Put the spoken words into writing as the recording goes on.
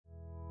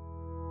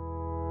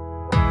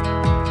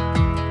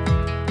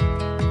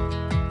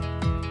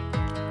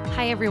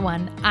Hi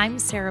everyone, I'm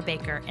Sarah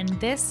Baker, and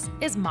this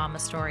is Mama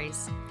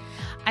Stories.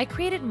 I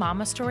created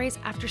Mama Stories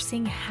after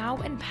seeing how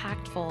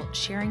impactful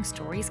sharing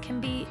stories can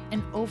be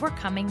in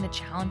overcoming the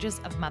challenges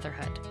of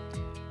motherhood.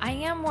 I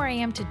am where I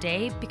am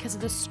today because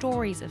of the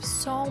stories of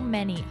so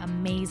many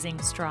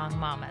amazing, strong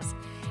mamas,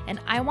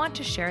 and I want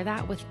to share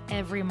that with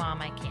every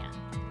mom I can.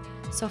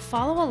 So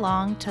follow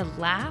along to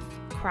laugh,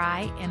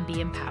 cry, and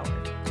be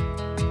empowered.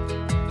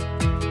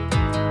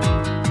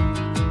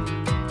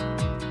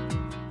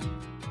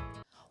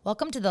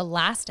 Welcome to the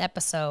last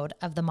episode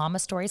of the Mama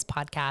Stories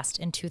podcast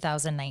in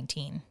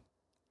 2019.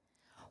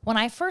 When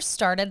I first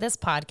started this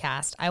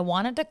podcast, I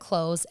wanted to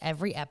close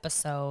every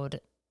episode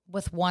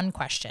with one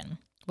question,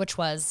 which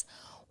was,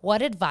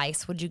 what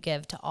advice would you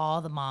give to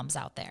all the moms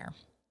out there?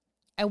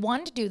 I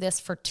wanted to do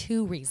this for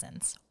two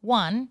reasons.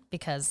 One,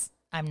 because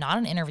I'm not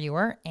an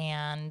interviewer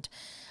and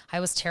I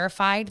was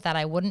terrified that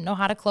I wouldn't know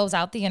how to close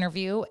out the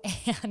interview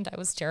and I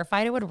was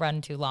terrified it would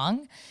run too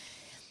long.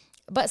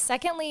 But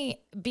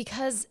secondly,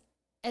 because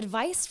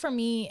advice for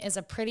me is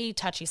a pretty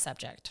touchy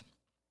subject.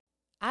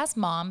 As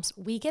moms,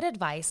 we get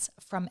advice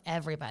from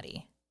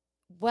everybody,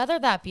 whether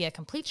that be a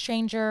complete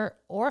stranger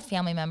or a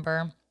family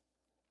member.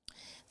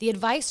 The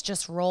advice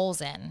just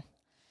rolls in.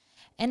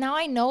 And now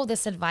I know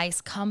this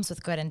advice comes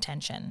with good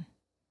intention.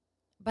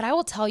 But I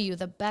will tell you,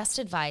 the best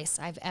advice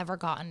I've ever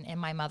gotten in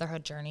my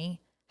motherhood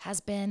journey has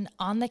been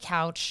on the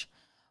couch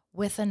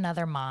with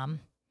another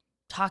mom,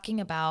 talking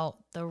about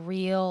the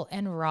real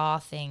and raw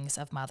things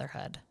of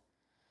motherhood.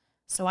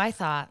 So I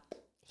thought,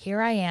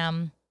 here I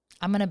am.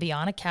 I'm going to be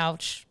on a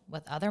couch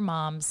with other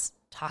moms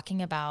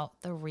talking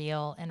about the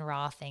real and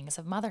raw things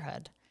of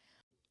motherhood.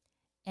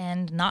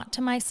 And not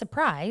to my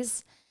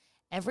surprise,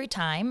 every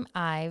time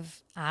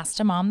I've asked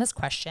a mom this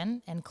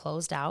question and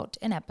closed out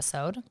an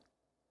episode,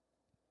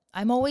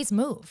 I'm always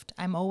moved.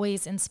 I'm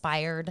always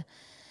inspired.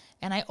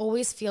 And I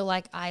always feel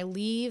like I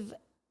leave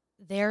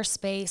their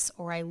space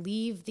or I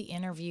leave the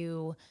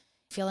interview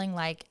feeling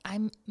like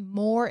I'm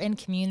more in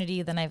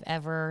community than I've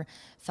ever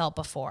felt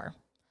before.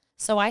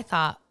 So I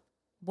thought,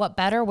 what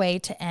better way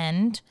to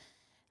end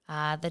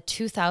the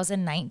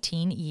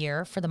 2019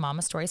 year for the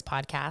Mama Stories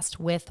podcast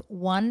with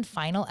one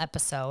final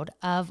episode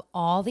of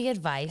all the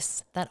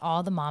advice that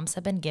all the moms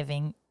have been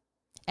giving.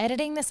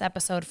 Editing this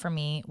episode for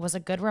me was a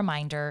good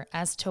reminder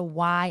as to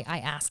why I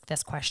asked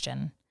this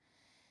question.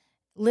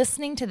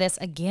 Listening to this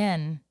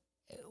again,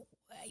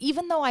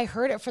 even though I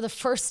heard it for the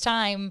first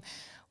time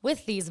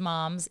with these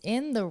moms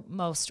in the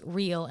most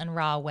real and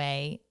raw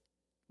way,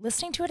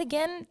 listening to it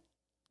again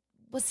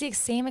was the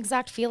same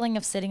exact feeling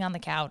of sitting on the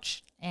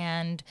couch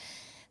and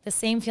the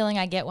same feeling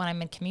I get when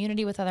I'm in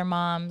community with other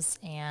moms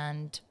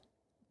and,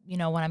 you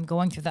know, when I'm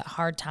going through that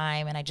hard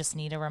time and I just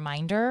need a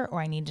reminder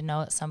or I need to know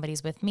that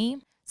somebody's with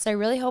me. So I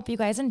really hope you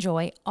guys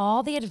enjoy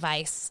all the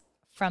advice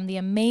from the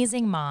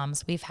amazing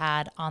moms we've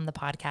had on the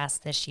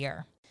podcast this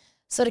year.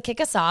 So to kick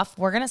us off,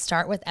 we're going to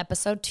start with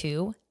episode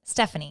 2,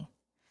 Stephanie.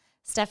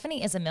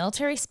 Stephanie is a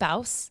military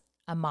spouse,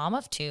 a mom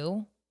of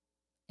 2,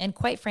 and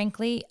quite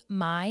frankly,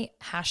 my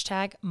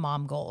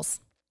 #mom goals.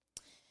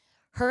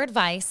 Her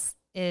advice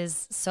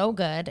is so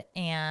good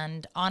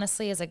and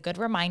honestly is a good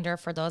reminder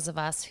for those of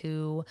us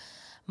who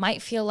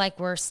might feel like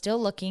we're still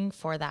looking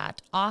for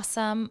that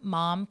awesome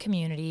mom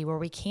community where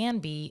we can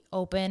be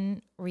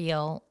open,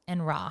 real,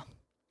 and raw.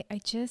 I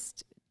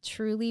just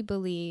truly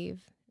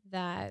believe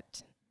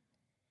that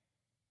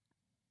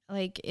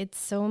it's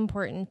so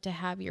important to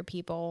have your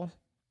people.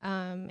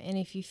 And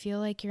if you feel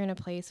like you're in a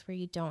place where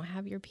you don't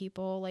have your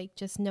people,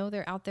 just know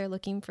they're out there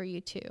looking for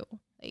you too.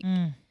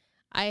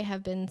 I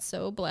have been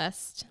so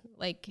blessed,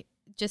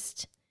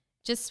 just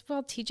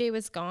while TJ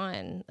was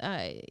gone,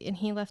 and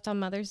he left on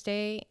Mother's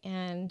Day,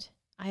 and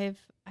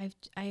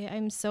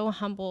I'm so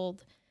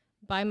humbled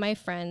by my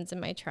friends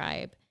and my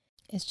tribe.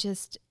 It's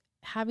just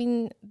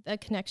having a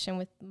connection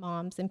with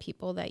moms and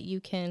people that you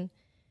can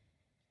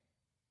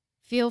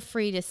feel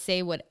free to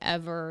say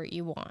whatever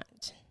you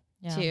want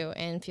to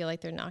and feel like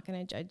they're not going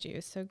to judge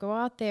you. So go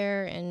out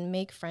there and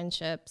make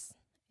friendships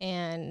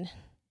and,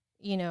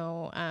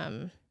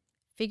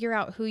 figure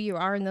out who you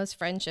are in those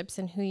friendships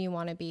and who you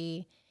want to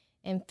be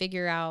and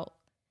figure out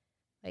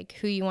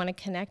who you want to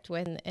connect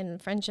with.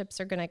 And friendships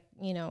are going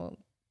to,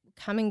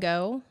 come and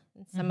go.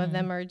 And some of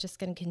them are just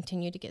going to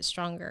continue to get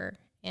stronger.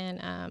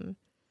 And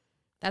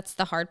that's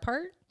the hard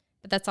part,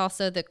 but that's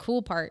also the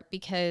cool part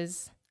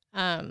because,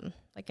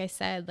 like I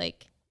said,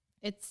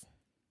 it's,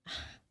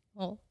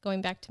 well,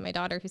 going back to my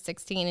daughter who's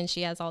 16 and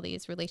she has all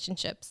these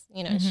relationships,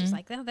 she's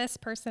like, oh, this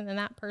person and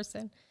that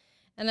person.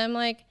 And I'm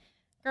like,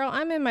 girl,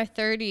 I'm in my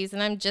 30s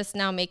and I'm just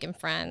now making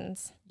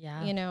friends,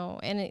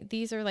 and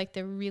these are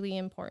the really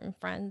important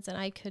friends. And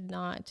I could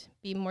not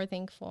be more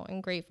thankful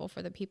and grateful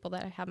for the people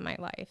that I have in my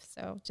life.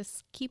 So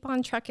just keep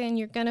on trucking.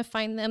 You're going to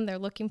find them. They're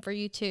looking for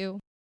you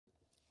too.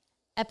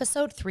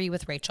 Episode 3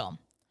 with Rachel.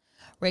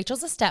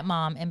 Rachel's a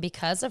stepmom, and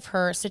because of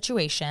her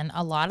situation,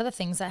 a lot of the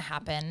things that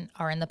happen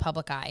are in the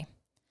public eye.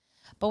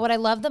 But what I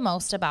love the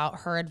most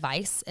about her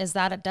advice is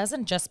that it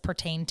doesn't just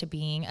pertain to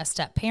being a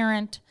step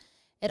parent.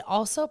 It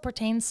also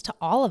pertains to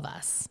all of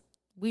us.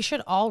 we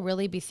should all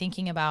really be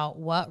thinking about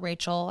what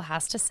Rachel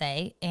has to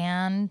say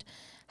and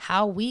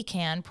how we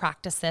can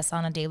practice this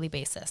on a daily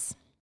basis.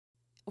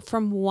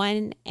 From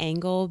one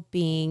angle,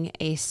 being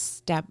a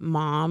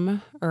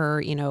stepmom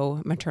or,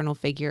 maternal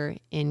figure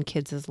in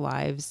kids'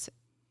 lives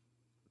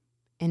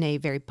in a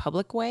very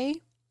public way,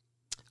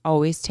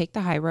 always take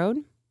the high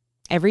road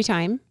every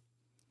time,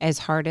 as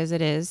hard as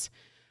it is.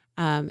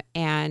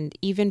 And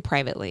even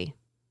privately,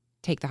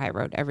 take the high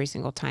road every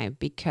single time,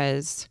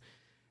 because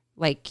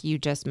like you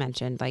just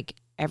mentioned, like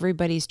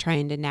everybody's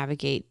trying to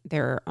navigate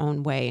their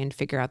own way and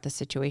figure out the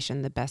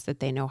situation the best that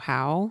they know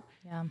how.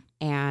 Yeah.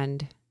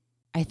 And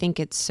I think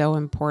it's so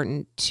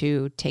important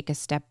to take a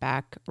step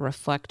back,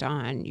 reflect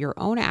on your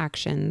own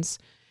actions.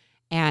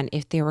 And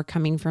if they were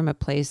coming from a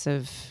place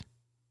of,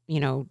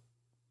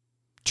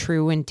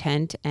 true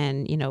intent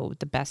and,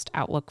 the best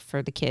outlook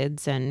for the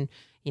kids, and,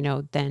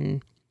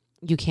 then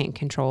you can't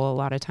control a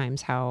lot of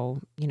times how,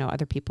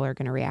 other people are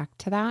going to react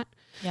to that.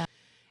 Yeah.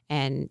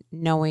 And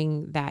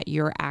knowing that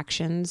your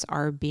actions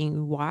are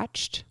being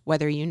watched,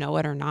 whether you know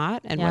it or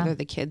not, and whether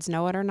the kids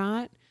know it or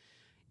not,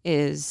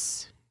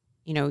 is,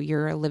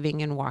 you're a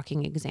living and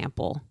walking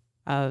example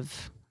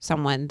of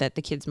someone that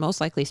the kids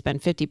most likely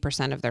spend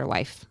 50% of their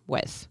life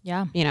with.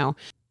 Yeah.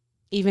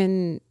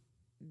 Even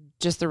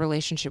just the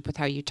relationship with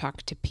how you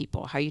talk to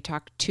people, how you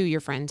talk to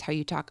your friends, how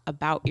you talk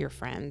about your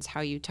friends,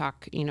 how you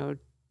talk,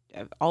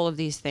 all of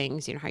these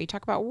things, how you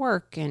talk about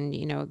work, and,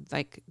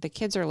 like the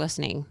kids are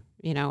listening,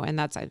 and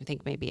that's, I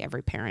think, maybe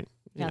every parent.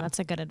 Yeah, that's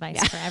a good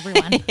advice for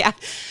everyone. Yeah.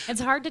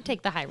 It's hard to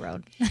take the high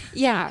road.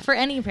 Yeah. For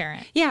any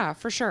parent. Yeah,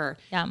 for sure.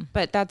 Yeah.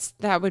 But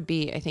that would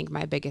be, I think,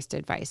 my biggest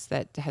advice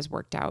that has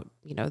worked out,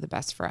 the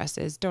best for us,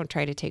 is don't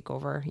try to take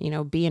over,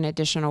 be an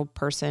additional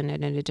person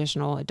and an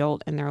additional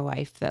adult in their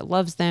life that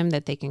loves them,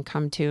 that they can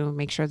come to,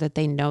 make sure that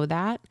they know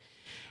that,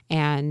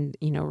 and,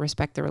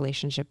 respect the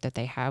relationship that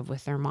they have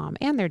with their mom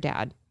and their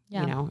dad.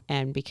 Yeah.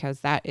 And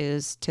because that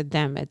is, to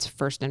them, it's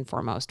first and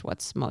foremost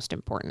what's most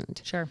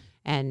important. Sure.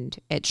 And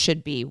it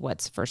should be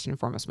what's first and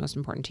foremost most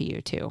important to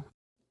you too.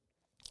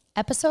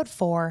 Episode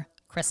 4,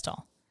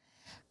 Crystal.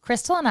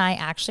 Crystal and I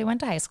actually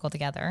went to high school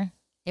together.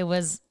 It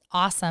was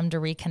awesome to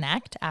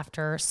reconnect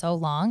after so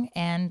long,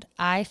 and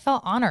I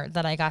felt honored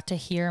that I got to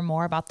hear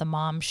more about the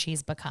mom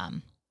she's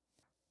become.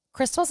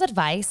 Crystal's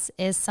advice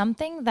is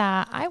something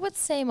that I would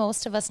say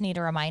most of us need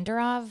a reminder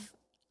of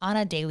on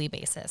a daily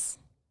basis.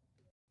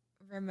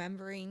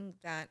 Remembering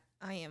that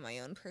I am my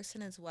own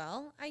person as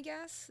well, I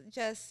guess.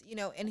 Just,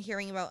 and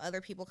hearing about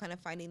other people kind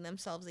of finding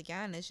themselves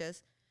again is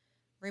just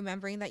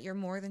remembering that you're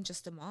more than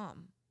just a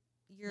mom.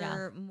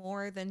 You're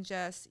more than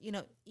just,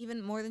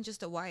 even more than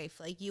just a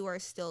wife. Like, you are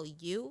still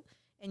you,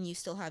 and you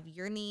still have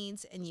your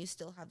needs, and you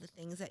still have the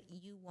things that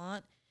you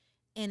want.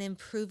 And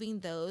improving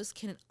those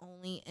can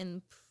only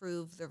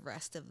improve the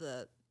rest of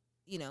the,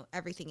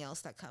 everything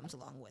else that comes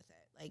along with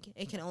it. Like,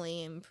 it can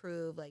only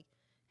improve, like,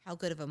 how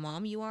good of a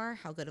mom you are,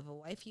 how good of a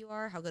wife you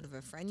are, how good of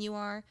a friend you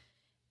are.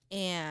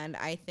 And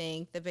I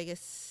think the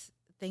biggest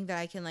thing that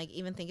I can, like,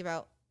 even think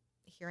about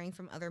hearing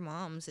from other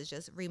moms is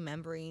just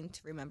remembering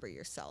to remember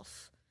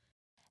yourself.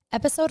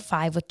 Episode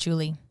 5 with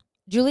Julie.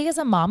 Julie is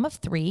a mom of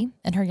 3,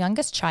 and her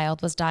youngest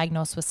child was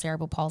diagnosed with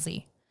cerebral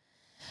palsy.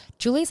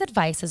 Julie's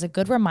advice is a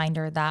good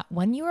reminder that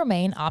when you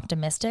remain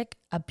optimistic,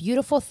 a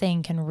beautiful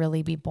thing can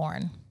really be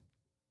born.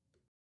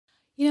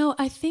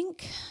 I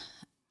think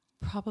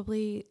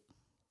probably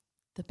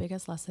the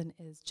biggest lesson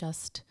is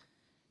just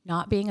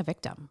not being a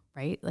victim,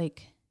 right?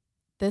 Like,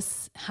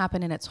 this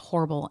happened and it's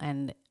horrible,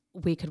 and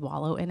we could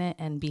wallow in it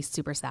and be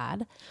super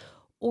sad,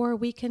 or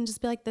we can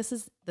just be like, this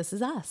is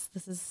us.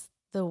 This is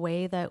the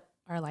way that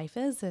our life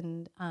is,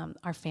 and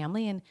our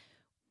family. And,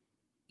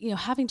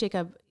 having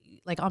Jacob,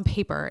 like, on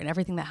paper and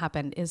everything that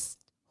happened is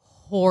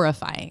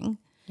horrifying.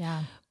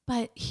 Yeah.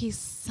 But he's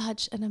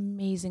such an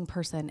amazing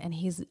person, and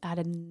he's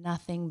added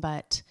nothing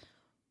but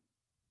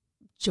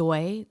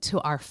joy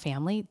to our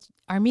family,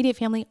 our immediate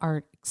family,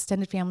 our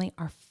extended family,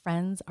 our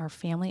friends, our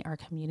family, our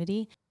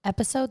community.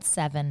 Episode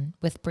 7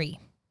 with Bree.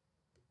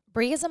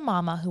 Bree is a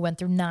mama who went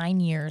through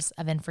 9 years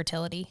of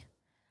infertility.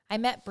 I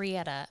met Bree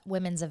at a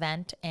women's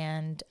event,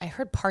 and I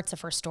heard parts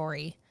of her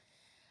story.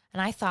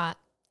 And I thought,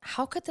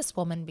 how could this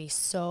woman be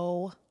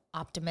so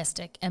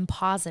optimistic and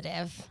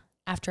positive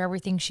after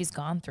everything she's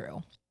gone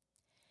through?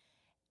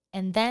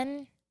 And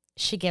then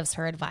she gives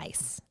her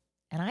advice.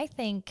 And I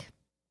think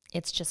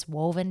it's just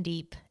woven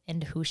deep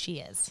into who she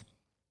is.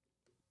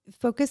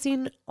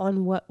 Focusing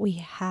on what we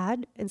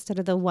had instead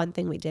of the one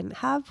thing we didn't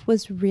have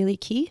was really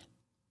key.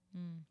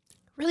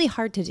 Really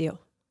hard to do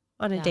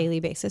on a daily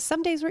basis.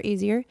 Some days were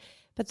easier,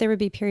 but there would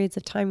be periods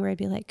of time where I'd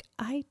be like,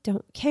 I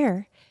don't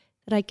care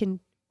that I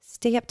can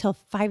stay up till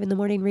 5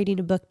 a.m. reading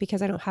a book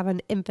because I don't have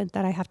an infant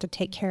that I have to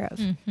take care of.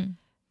 Mm-hmm.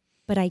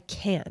 But I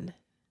can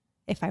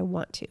if I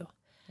want to.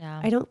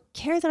 Yeah. I don't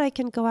care that I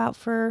can go out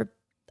for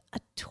a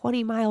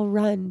 20-mile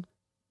run,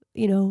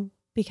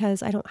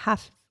 because I don't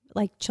have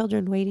like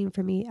children waiting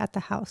for me at the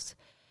house,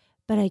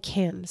 but I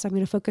can. So I'm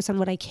going to focus on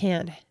what I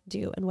can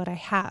do and what I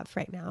have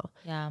right now,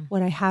 Yeah.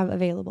 what I have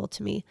available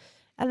to me.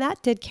 And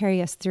that did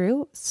carry us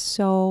through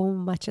so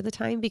much of the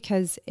time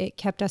because it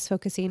kept us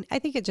focusing. I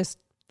think it just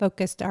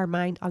focused our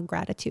mind on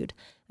gratitude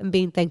and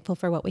being thankful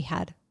for what we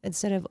had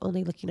instead of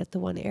only looking at the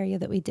one area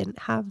that we didn't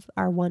have,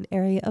 our one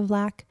area of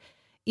lack.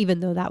 Even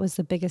though that was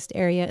the biggest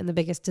area and the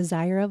biggest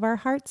desire of our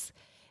hearts,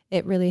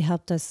 it really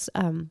helped us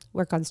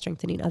work on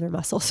strengthening other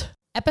muscles.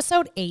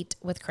 Episode 8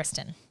 with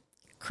Kristen.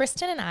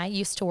 Kristen and I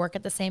used to work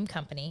at the same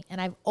company,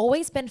 and I've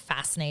always been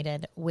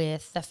fascinated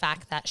with the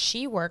fact that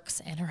she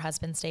works and her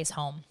husband stays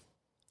home.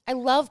 I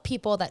love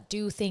people that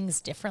do things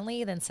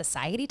differently than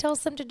society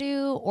tells them to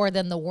do or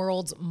than the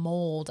world's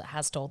mold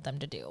has told them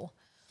to do.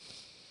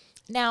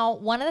 Now,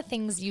 one of the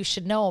things you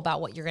should know about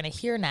what you're going to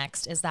hear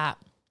next is that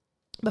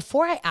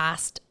before I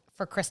asked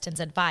for Kristen's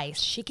advice,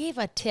 she gave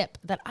a tip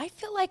that I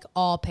feel like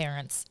all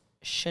parents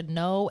should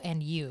know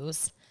and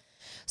use.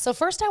 So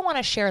first I want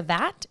to share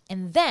that,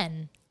 and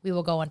then we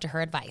will go into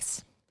her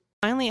advice.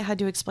 Finally, I had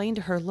to explain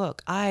to her,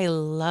 look, I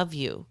love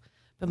you,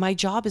 but my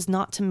job is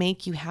not to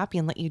make you happy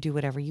and let you do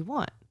whatever you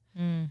want.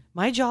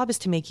 My job is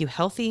to make you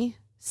healthy,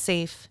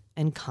 safe,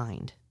 and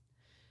kind.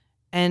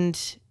 And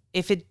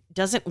if it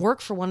doesn't work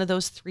for one of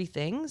those three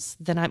things,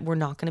 then we're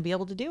not going to be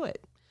able to do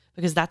it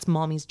because that's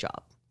mommy's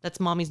job. That's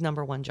mommy's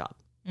number one job.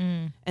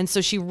 And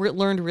so she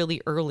learned really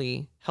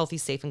early, healthy,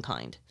 safe, and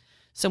kind.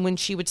 So when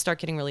she would start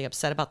getting really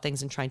upset about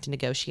things and trying to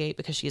negotiate,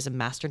 because she is a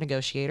master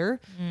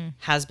negotiator,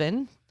 has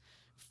been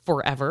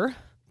forever.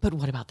 But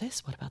what about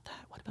this? What about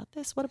that? What about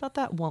this? What about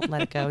that? Won't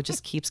let it go.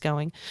 Just keeps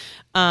going.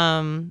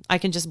 I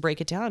can just break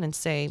it down and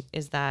say,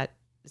 is that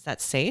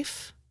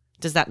safe?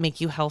 Does that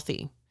make you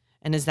healthy?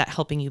 And is that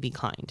helping you be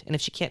kind? And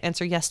if she can't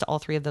answer yes to all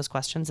three of those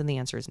questions, then the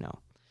answer is no.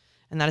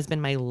 And that has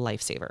been my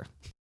lifesaver.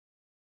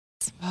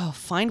 Oh,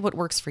 find what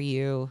works for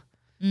you.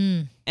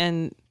 And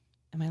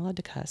am I allowed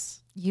to cuss?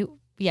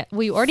 Yeah,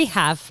 we already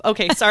have.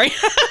 Okay, sorry.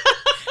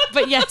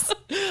 But yes,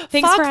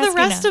 thanks Fuck for asking the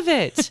rest us. of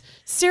it.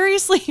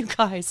 Seriously, you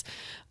guys.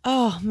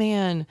 Oh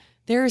man,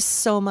 there's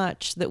so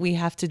much that we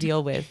have to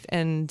deal with,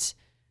 and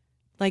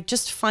like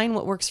just find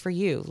what works for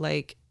you.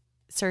 Like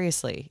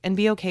seriously, and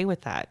be okay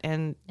with that.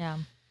 And Yeah.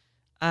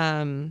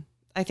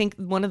 I think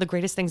one of the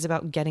greatest things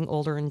about getting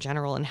older in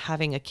general and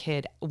having a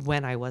kid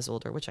when I was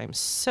older, which I'm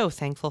so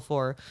thankful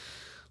for.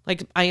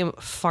 Like I am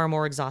far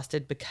more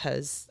exhausted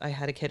because I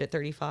had a kid at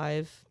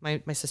 35.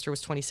 My sister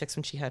was 26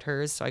 when she had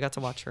hers, so I got to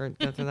watch her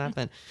go through that.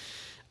 But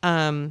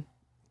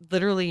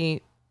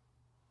literally,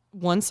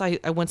 once I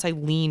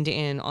leaned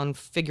in on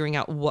figuring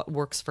out what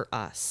works for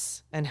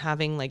us and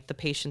having like the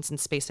patience and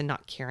space and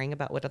not caring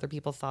about what other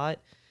people thought.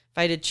 If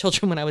I had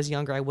children when I was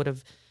younger, I would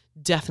have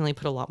definitely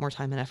put a lot more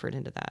time and effort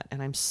into that.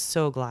 And I'm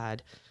so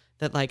glad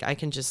that like I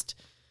can just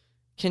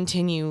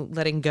continue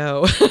letting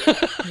go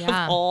of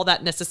all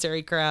that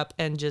necessary crap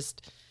and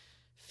just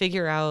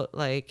figure out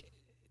like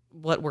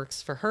what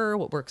works for her,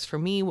 what works for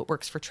me, what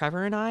works for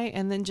Trevor and I,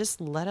 and then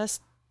just let us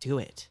do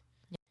it.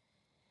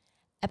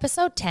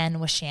 Episode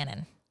 10 was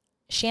Shannon.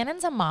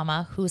 Shannon's a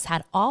mama who's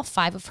had all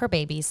 5 of her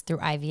babies through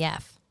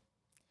IVF.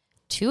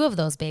 2 of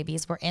those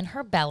babies were in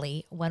her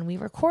belly when we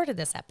recorded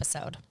this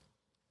episode.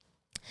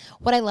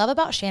 What I love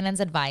about Shannon's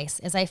advice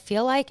is I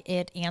feel like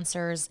it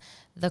answers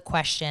the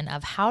question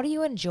of how do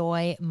you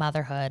enjoy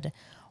motherhood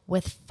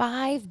with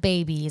 5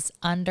 babies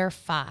under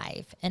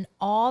 5 and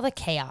all the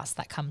chaos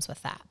that comes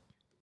with that.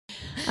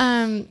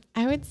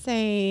 I would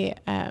say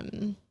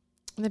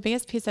the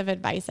biggest piece of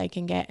advice I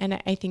can get, and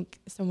I think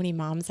so many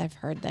moms have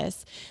heard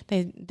this,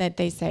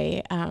 they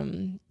say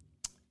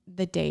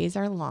the days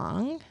are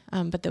long,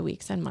 but the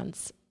weeks and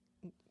months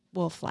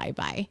will fly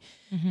by.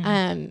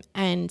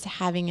 And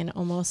having an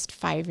almost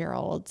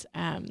 5-year-old,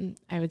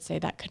 I would say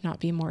that could not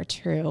be more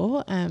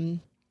true.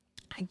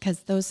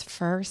 Because those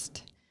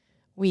first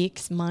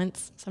weeks,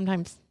 months,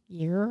 sometimes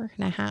year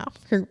and a half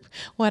or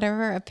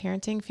whatever of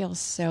parenting feels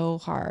so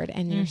hard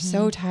and you're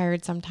so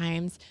tired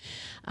sometimes.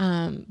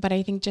 But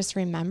I think just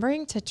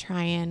remembering to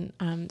try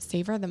and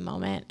savor the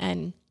moment.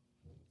 And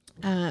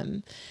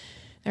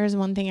there was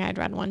one thing I had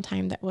read one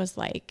time that was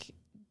like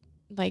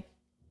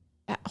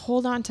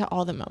hold on to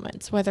all the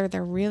moments, whether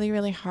they're really,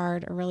 really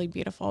hard or really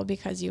beautiful,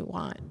 because you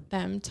want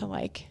them to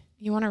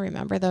you want to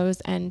remember those.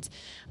 And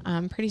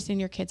pretty soon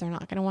your kids are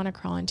not going to want to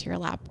crawl into your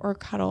lap or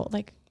cuddle,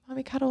 like,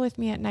 mommy, cuddle with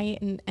me at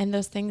night. And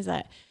those things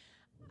that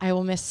I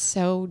will miss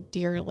so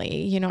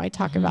dearly. You know, I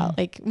talk about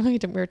like we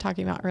were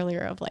talking about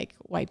earlier of like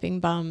wiping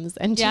bums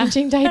and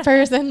changing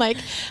diapers and like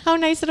how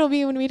nice it'll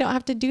be when we don't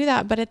have to do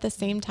that. But at the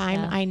same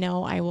time, I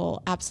know I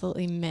will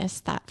absolutely miss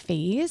that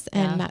phase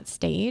and that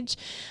stage.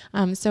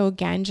 So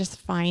again, just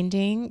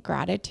finding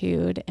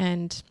gratitude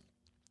and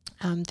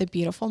the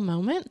beautiful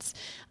moments,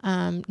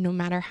 no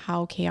matter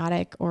how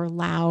chaotic or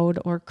loud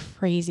or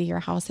crazy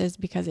your house is,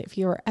 because if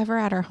you're ever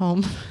at our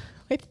home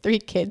with 3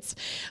 kids,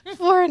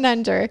 4 and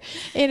under,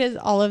 it is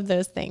all of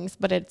those things,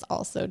 but it's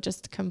also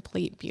just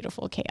complete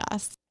beautiful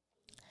chaos.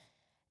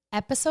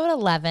 Episode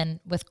 11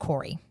 with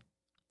Corey.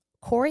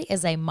 Corey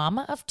is a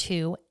mama of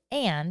 2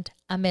 and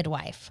a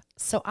midwife.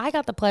 So I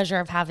got the pleasure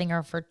of having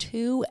her for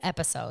 2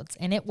 episodes,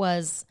 and it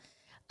was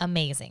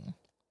amazing.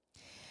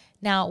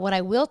 Now, what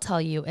I will tell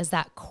you is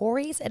that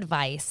Corey's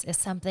advice is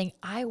something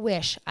I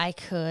wish I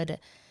could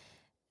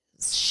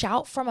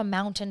shout from a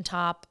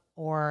mountaintop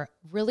or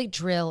really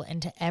drill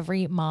into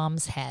every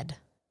mom's head,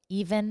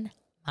 even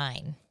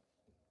mine.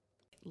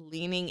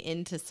 Leaning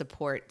into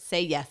support,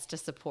 say yes to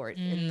support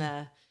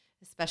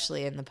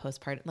especially in the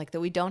postpartum, like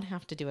that we don't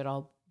have to do it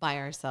all by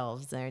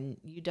ourselves, and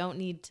you don't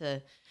need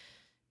to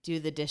do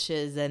the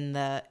dishes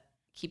and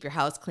keep your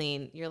house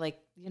clean. You're like,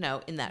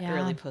 in that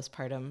early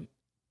postpartum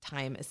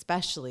time,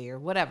 especially, or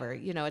whatever,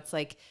 it's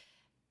like,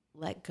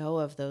 let go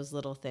of those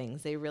little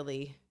things.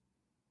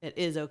 It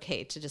is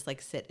okay to just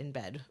like sit in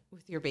bed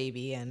with your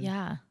baby and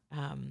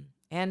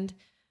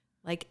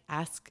like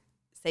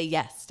say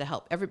yes to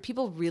help.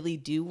 People really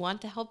do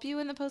want to help you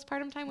in the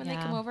postpartum time when they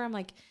come over. I'm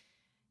like,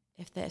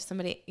 if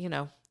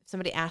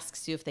somebody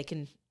asks you if they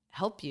can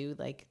help you,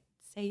 like,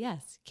 say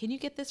yes. Can you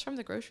get this from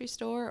the grocery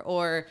store?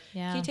 Or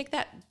can you take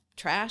that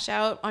trash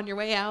out on your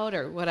way out,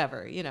 or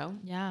whatever,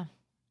 Yeah.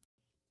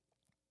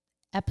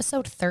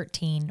 Episode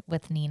 13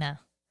 with Nina.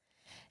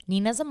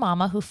 Nina's a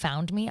mama who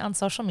found me on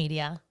social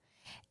media,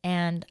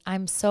 and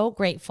I'm so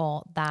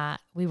grateful that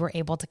we were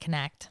able to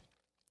connect.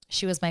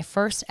 She was my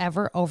first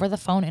ever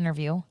over-the-phone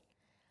interview.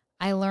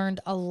 I learned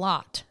a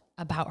lot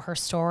about her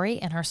story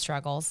and her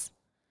struggles.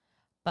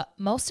 But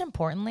most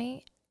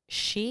importantly,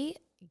 she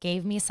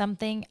gave me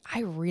something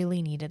I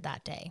really needed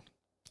that day.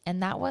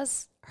 And that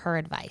was her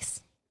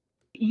advice.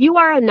 You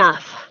are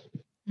enough.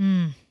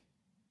 And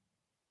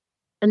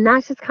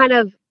that's just kind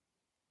of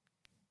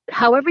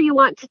however you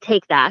want to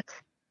take that.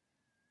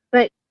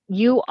 But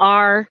you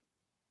are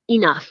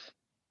enough,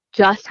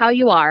 just how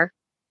you are,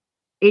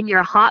 in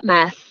your hot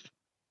mess,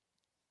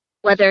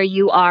 whether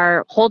you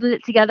are holding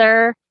it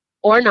together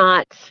or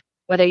not,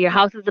 whether your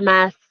house is a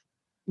mess,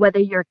 whether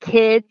your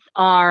kids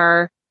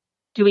are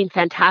doing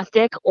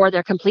fantastic or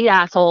they're complete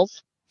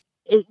assholes.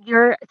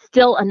 You're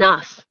still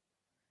enough.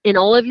 In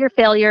all of your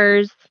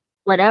failures,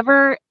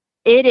 whatever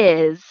it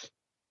is,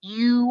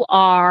 you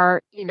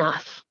are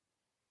enough,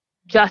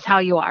 just how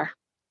you are.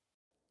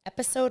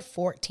 Episode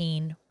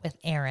 14 with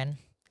Erin.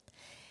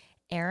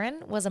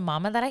 Erin was a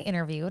mama that I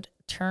interviewed,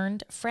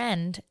 turned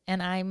friend,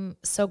 and I'm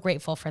so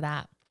grateful for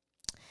that.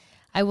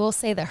 I will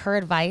say that her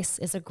advice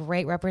is a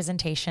great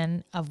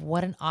representation of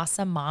what an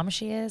awesome mom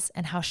she is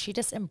and how she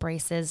just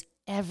embraces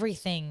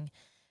everything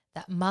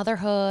that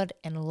motherhood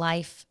and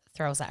life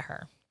throws at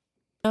her.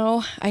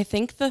 I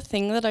think the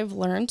thing that I've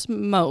learned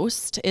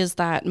most is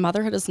that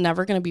motherhood is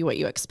never going to be what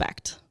you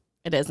expect.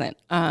 It isn't.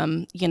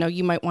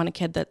 You might want a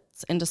kid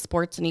that's into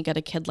sports, and you get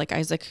a kid like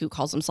Isaac who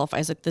calls himself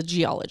Isaac the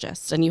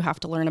geologist, and you have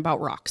to learn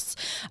about rocks.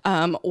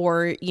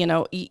 Or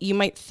you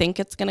might think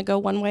it's going to go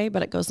one way,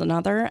 but it goes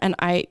another. And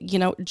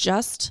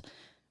just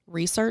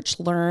research,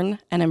 learn,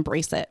 and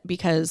embrace it,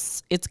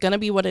 because it's going to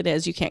be what it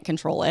is. You can't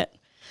control it.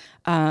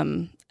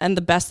 And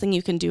the best thing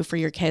you can do for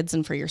your kids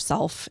and for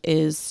yourself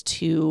is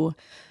to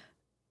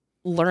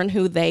learn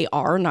who they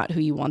are, not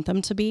who you want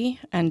them to be,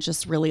 and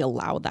just really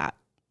allow that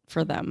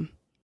for them.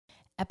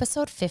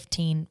 Episode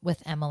 15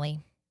 with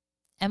Emily.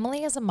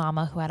 Emily is a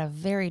mama who had a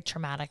very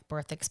traumatic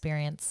birth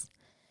experience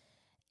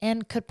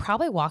and could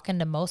probably walk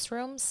into most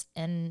rooms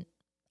and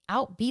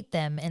outbeat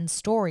them in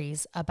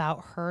stories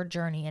about her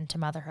journey into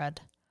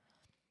motherhood.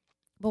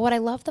 But what I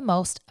love the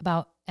most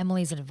about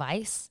Emily's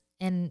advice,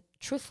 and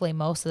truthfully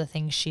most of the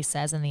things she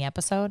says in the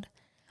episode,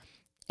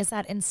 is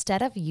that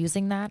instead of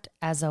using that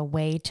as a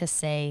way to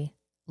say,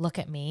 look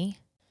at me,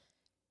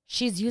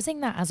 she's using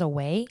that as a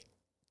way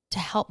to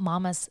help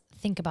mamas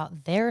think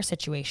about their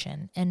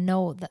situation and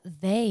know that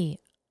they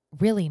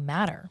really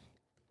matter.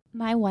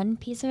 My one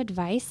piece of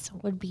advice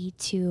would be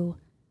to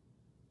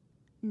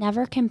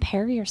never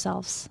compare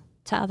yourselves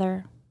to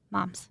other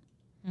moms,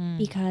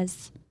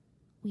 because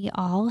we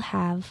all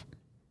have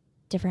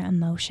different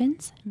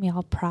emotions and we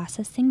all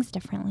process things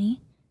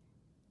differently.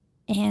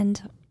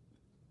 And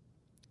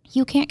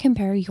you can't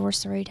compare your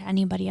story to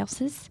anybody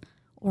else's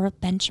or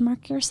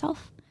benchmark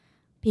yourself,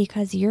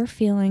 because your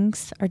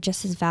feelings are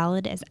just as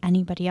valid as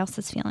anybody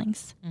else's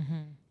feelings.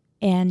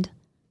 And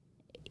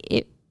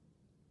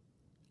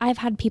I've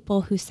had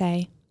people who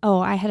say, oh,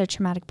 I had a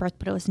traumatic birth,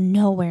 but it was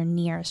nowhere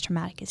near as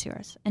traumatic as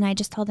yours. And I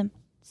just tell them,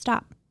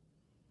 stop.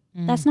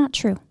 That's not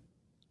true.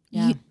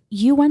 Yeah.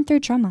 You went through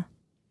trauma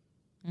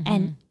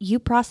and you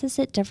process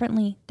it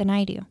differently than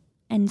I do.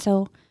 And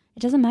so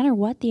it doesn't matter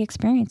what the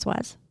experience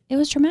was. It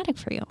was traumatic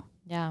for you.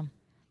 Yeah.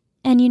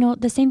 And,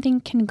 the same thing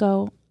can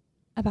go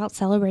about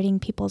celebrating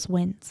people's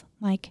wins.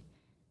 Like,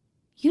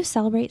 you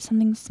celebrate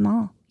something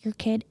small. Your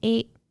kid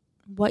ate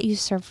what you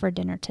served for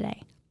dinner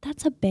today.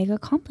 That's a big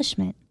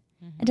accomplishment.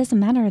 It doesn't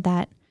matter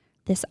that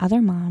this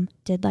other mom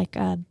did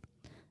Chrissy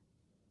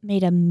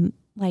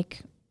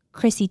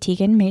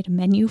Teigen made a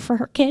menu for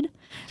her kid,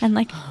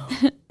 and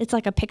it's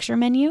like a picture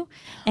menu,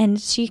 and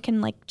she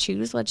can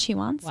choose what she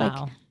wants.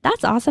 Wow.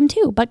 That's awesome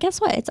too. But guess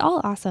what? It's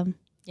all awesome.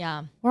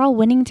 Yeah. We're all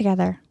winning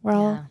together. We're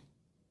all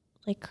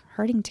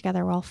hurting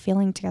together. We're all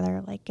feeling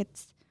together.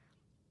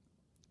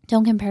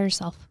 Don't compare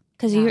yourself,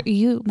 because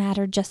you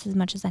matter just as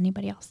much as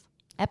anybody else.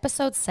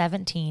 Episode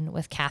 17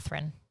 with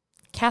Catherine.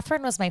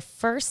 Catherine was my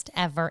first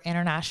ever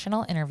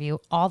international interview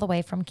all the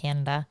way from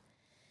Canada.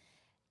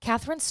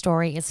 Catherine's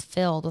story is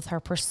filled with her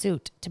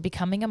pursuit to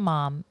becoming a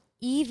mom,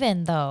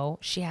 even though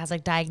she has a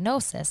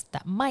diagnosis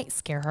that might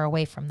scare her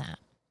away from that.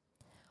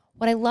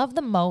 What I love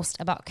the most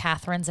about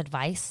Catherine's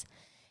advice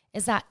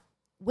is that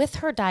with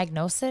her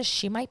diagnosis,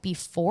 she might be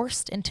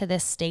forced into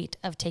this state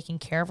of taking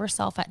care of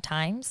herself at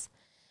times,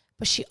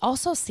 but she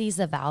also sees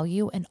the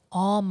value in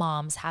all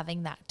moms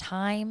having that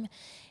time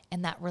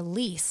and that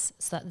release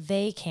so that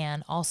they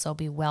can also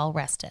be well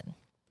rested.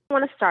 I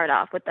want to start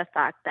off with the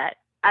fact that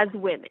as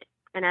women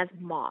and as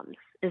moms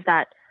is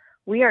that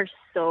we are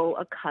so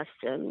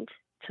accustomed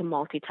to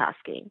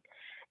multitasking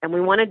and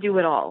we want to do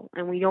it all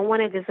and we don't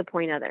want to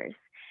disappoint others.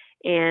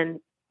 And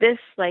this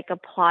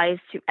applies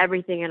to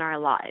everything in our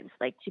lives,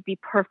 to be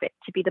perfect,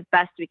 to be the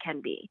best we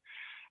can be.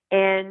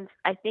 And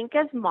I think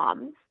as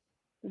moms,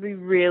 we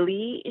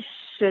really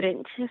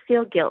shouldn't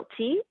feel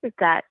guilty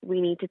that we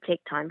need to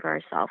take time for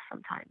ourselves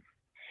sometimes.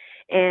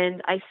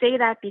 And I say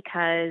that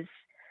because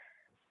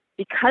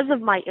of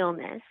my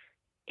illness,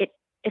 it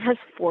has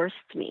forced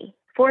me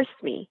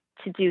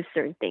to do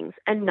certain things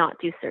and not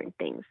do certain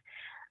things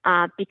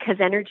because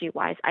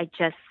energy-wise, I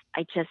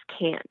just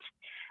can't.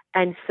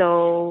 And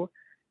so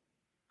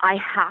I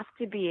have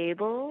to be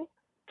able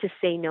to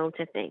say no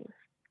to things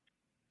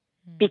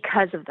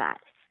because of that,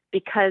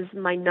 because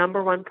my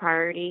number one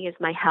priority is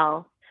my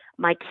health,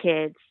 my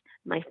kids,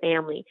 my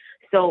family.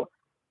 So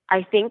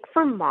I think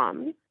for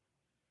moms,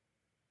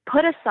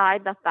 put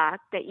aside the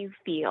fact that you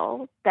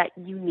feel that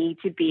you need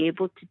to be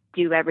able to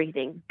do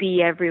everything,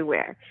 be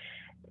everywhere,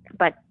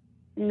 but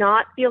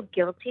not feel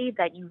guilty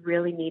that you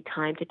really need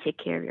time to take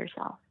care of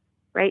yourself,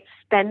 right?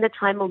 Spend the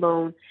time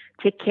alone,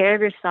 take care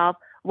of yourself,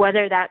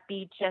 whether that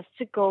be just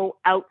to go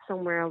out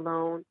somewhere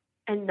alone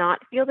and not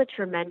feel the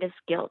tremendous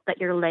guilt that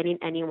you're letting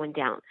anyone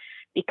down,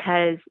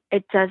 because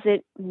it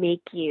doesn't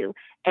make you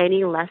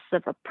any less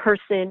of a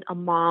person, a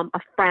mom, a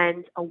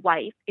friend, a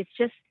wife. It's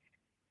just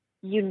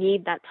you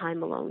need that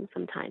time alone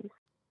sometimes.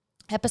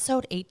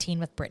 Episode 18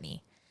 with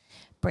Brittany.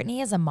 Brittany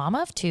is a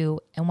mama of two,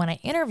 and when I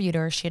interviewed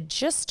her, she had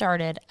just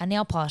started a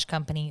nail polish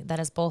company that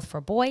is both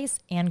for boys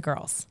and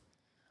girls.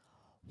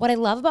 What I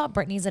love about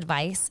Brittany's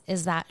advice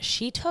is that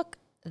she took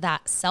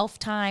that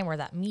self-time or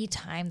that me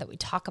time that we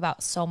talk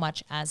about so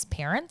much as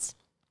parents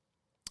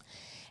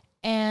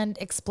and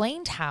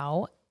explained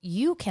how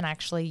you can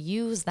actually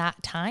use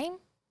that time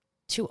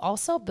to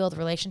also build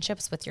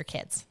relationships with your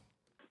kids.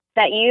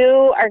 That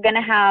you are going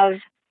to have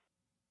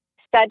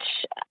such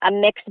a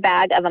mixed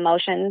bag of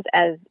emotions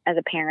as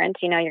a parent.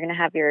 You know, you're going to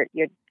have your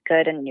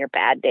good and your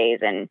bad days,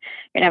 and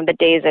you're going to have the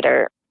days that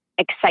are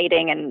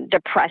exciting and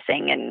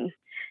depressing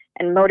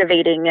and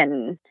motivating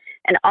and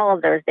all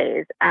of those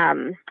days.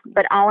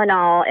 But all in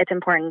all, it's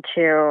important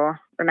to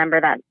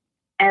remember that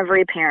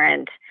every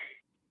parent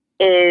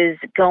is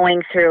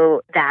going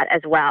through that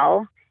as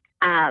well.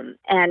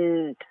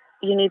 And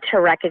you need to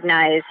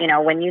recognize,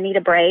 when you need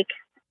a break,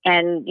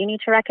 and you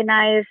need to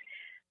recognize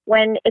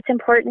when it's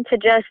important to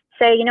just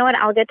say, you know what,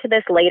 I'll get to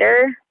this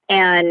later,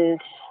 and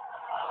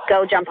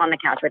go jump on the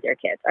couch with your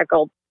kids or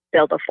go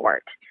build a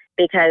fort,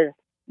 because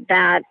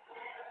that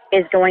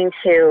is going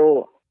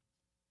to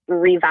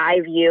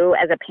revive you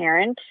as a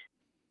parent,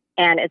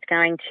 and it's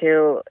going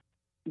to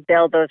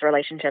build those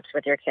relationships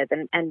with your kids,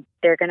 and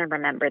they're going to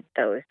remember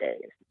those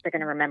days. They're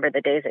going to remember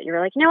the days that you were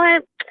like, you know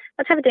what,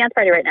 let's have a dance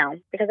party right now,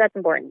 because that's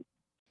important.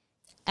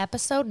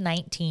 Episode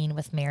 19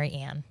 with Mary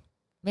Ann.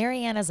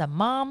 Mary Ann is a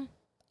mom,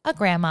 a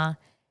grandma,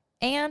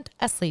 and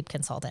a sleep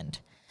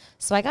consultant.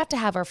 So I got to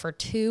have her for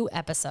 2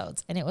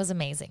 episodes, and it was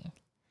amazing.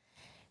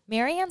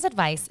 Mary Ann's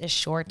advice is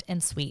short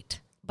and sweet,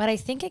 but I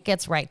think it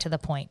gets right to the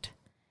point.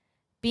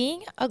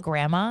 Being a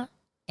grandma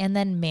and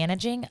then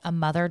managing a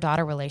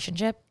mother-daughter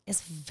relationship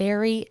is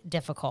very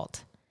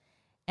difficult,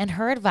 and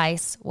her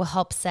advice will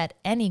help set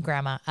any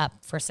grandma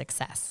up for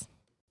success.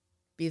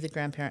 Be the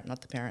grandparent, not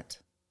the parent.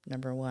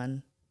 Number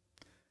one,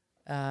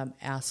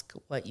 ask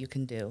what you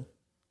can do.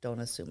 Don't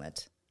assume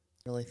it.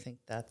 I really think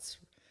that's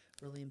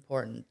really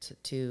important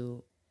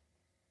to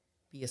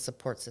be a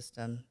support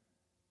system,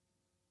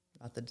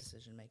 not the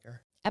decision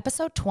maker.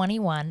 Episode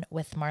 21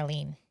 with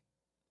Marlene.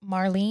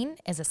 Marlene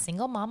is a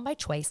single mom by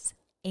choice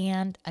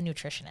and a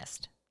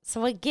nutritionist.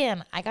 So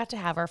again, I got to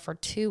have her for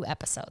 2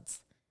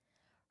 episodes.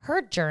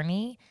 Her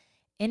journey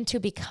into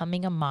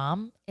becoming a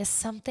mom is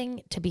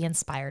something to be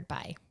inspired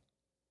by.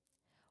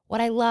 What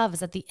I love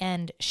is at the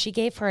end, she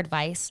gave her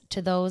advice to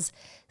those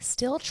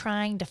still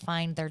trying to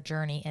find their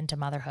journey into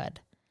motherhood.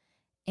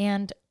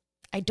 And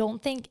I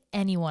don't think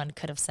anyone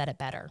could have said it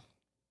better.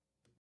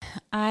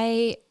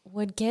 I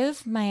would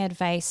give my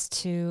advice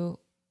to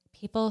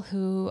people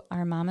who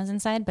are mamas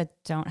inside but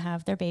don't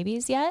have their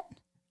babies yet.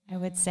 I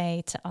would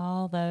say to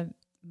all the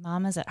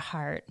mamas at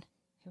heart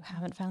who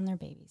haven't found their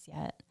babies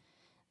yet,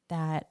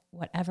 that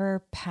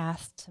whatever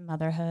path to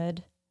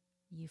motherhood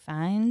you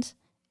find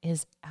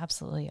is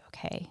absolutely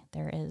okay.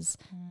 There is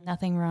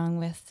nothing wrong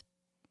with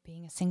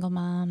being a single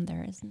mom.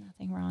 There is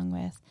nothing wrong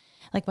with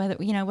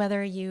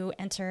whether you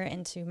enter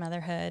into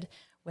motherhood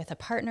with a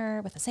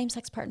partner, with a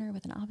same-sex partner,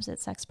 with an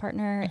opposite-sex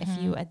partner,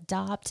 if you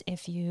adopt,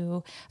 if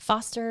you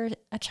foster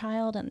a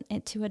child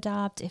and to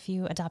adopt, if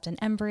you adopt an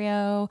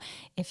embryo,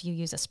 if you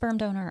use a sperm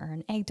donor or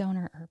an egg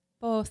donor or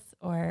both,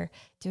 or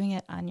doing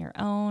it on your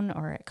own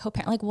or a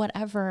co-parent, like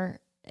whatever,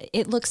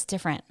 it looks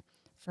different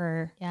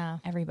for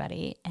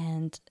everybody.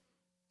 And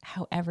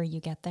however you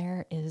get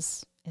there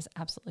is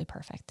absolutely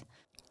perfect.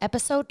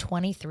 Episode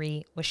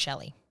 23 with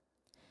Shelly.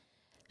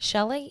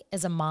 Shelly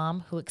is a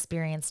mom who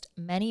experienced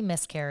many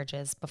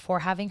miscarriages before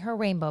having her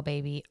rainbow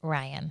baby,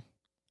 Ryan.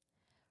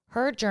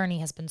 Her journey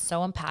has been so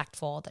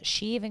impactful that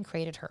she even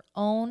created her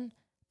own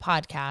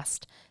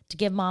podcast to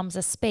give moms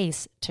a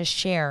space to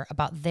share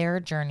about their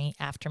journey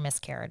after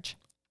miscarriage.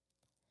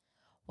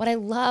 What I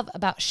love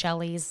about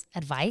Shelly's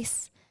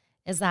advice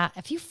is that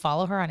if you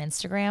follow her on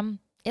Instagram,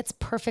 it's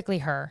perfectly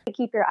her.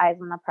 Keep your eyes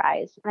on the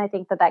prize. And I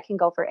think that can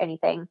go for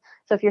anything.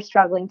 So if you're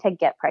struggling to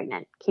get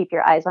pregnant, keep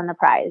your eyes on the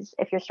prize.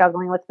 If you're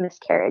struggling with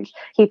miscarriage,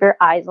 keep your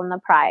eyes on the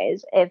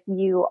prize. If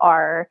you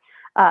are,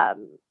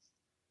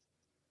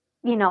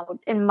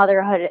 in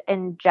motherhood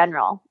in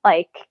general,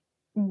 like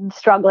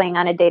struggling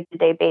on a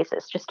day-to-day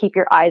basis, just keep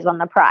your eyes on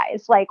the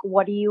prize. Like,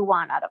 what do you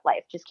want out of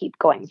life? Just keep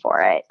going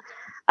for it.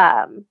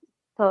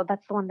 So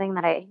that's the one thing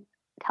that I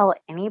tell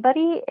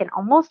anybody in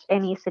almost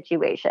any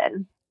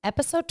situation.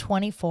 Episode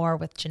 24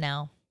 with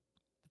Janelle.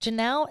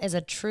 Janelle is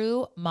a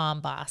true mom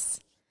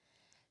boss.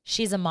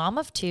 She's a mom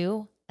of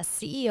two, a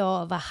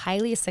CEO of a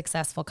highly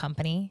successful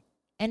company,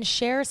 and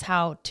shares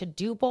how to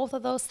do both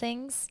of those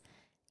things,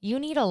 you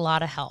need a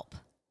lot of help.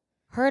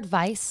 Her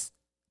advice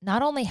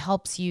not only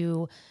helps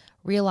you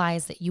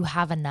realize that you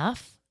have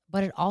enough,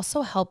 but it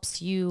also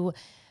helps you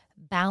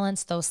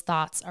balance those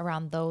thoughts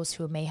around those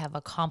who may have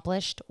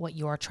accomplished what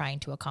you're trying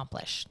to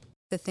accomplish.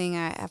 The thing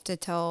I have to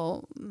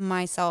tell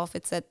myself,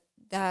 it's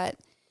that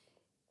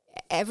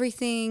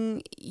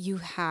everything you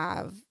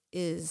have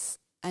is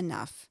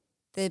enough.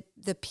 The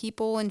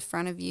people in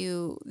front of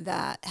you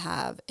that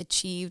have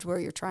achieved where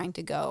you're trying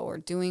to go or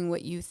doing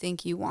what you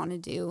think you want to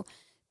do,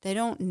 they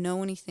don't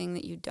know anything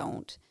that you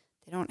don't.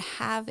 They don't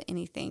have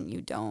anything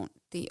you don't.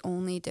 The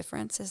only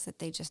difference is that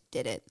they just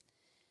did it.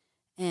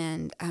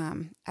 And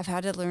I've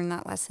had to learn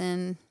that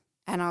lesson,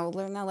 and I'll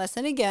learn that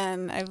lesson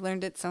again. I've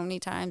learned it so many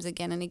times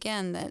again and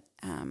again that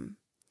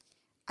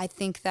I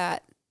think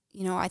that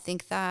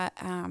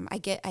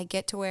I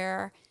get to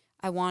where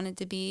I wanted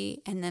to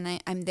be, and then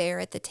I'm there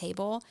at the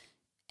table,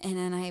 and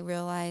then I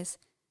realize,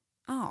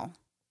 oh,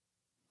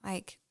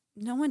 like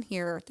no one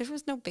here, there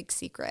was no big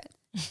secret.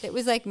 It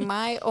was like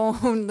my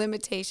own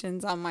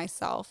limitations on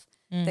myself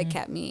that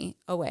kept me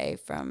away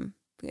from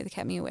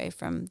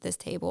this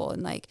table,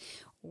 and like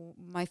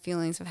my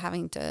feelings of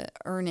having to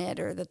earn it,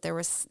 or that there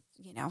was,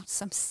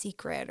 some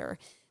secret, or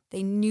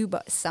they knew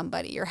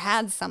somebody or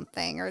had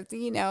something, or,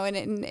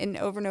 and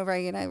over and over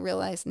again, I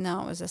realized,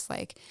 no, it was just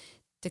like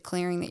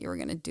declaring that you were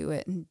going to do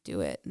it. And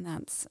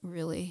that's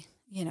really,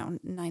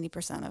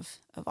 90%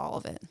 of all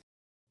of it.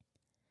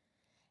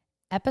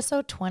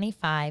 Episode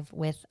 25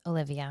 with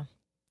Olivia.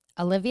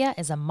 Olivia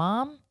is a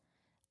mom,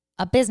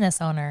 a business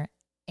owner,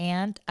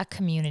 and a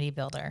community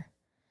builder.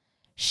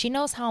 She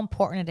knows how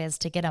important it is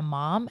to get a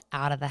mom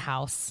out of the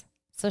house.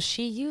 So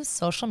she used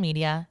social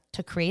media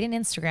to create an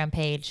Instagram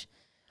page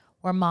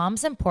where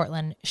moms in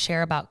Portland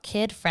share about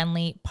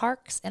kid-friendly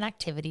parks and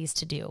activities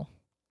to do.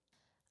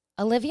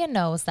 Olivia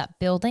knows that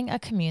building a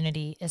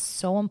community is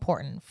so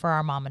important for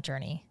our mama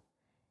journey.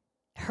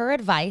 Her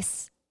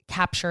advice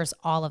captures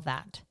all of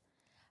that,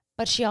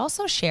 but she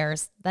also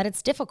shares that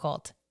it's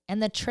difficult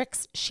and the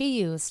tricks she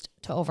used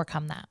to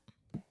overcome that.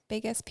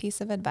 Biggest piece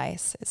of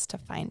advice is to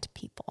find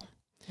people,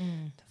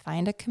 to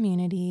find a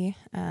community.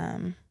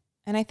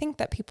 And I think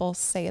that people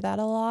say that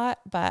a lot,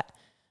 but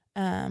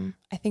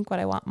I think what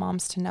I want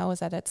moms to know is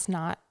that it's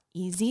not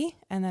easy,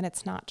 and that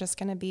it's not just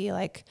going to be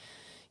like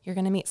you're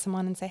going to meet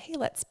someone and say, hey,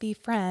 let's be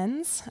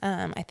friends.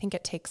 I think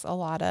it takes a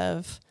lot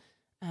of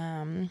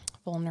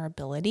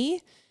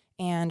vulnerability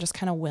and just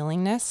kind of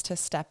willingness to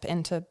step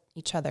into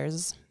each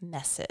other's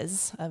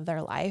messes of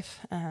their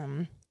life.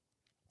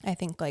 I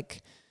think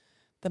like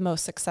the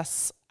most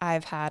success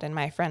I've had in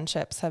my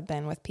friendships have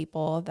been with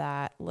people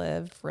that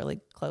live really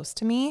close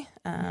to me,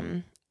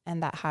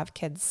 and that have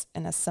kids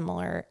in a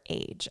similar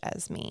age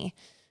as me.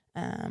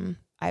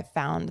 I've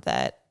found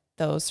that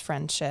those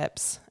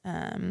friendships,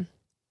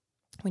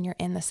 when you're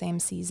in the same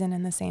season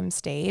and the same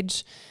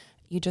stage,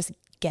 you just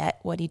get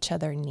what each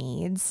other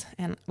needs.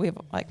 And we've,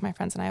 like, my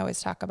friends and I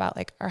always talk about,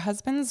 like, our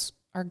husbands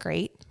are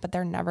great, but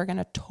they're never going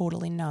to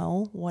totally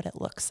know what it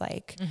looks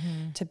like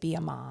to be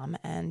a mom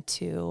and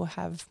to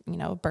have,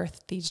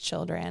 birthed these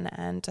children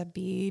and to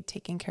be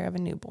taking care of a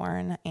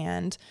newborn.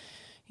 And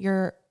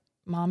your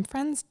mom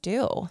friends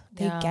do.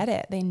 They get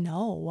it. They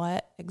know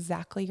what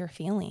exactly you're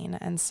feeling.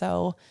 And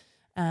so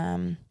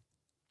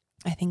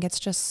I think it's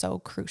just so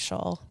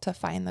crucial to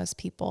find those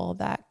people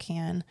that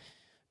can,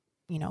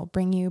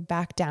 bring you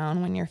back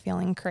down when you're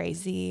feeling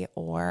crazy,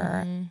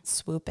 or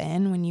swoop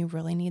in when you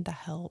really need the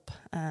help,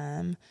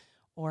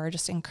 or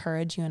just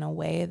encourage you in a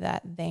way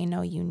that they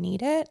know you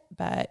need it,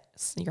 but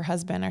your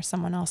husband or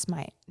someone else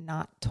might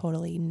not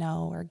totally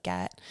know or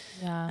get.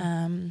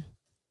 Yeah.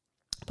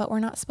 But we're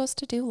not supposed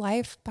to do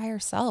life by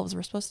ourselves.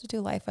 We're supposed to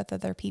do life with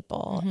other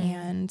people.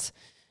 And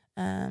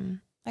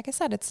like I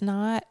said, it's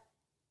not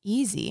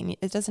easy.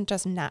 It doesn't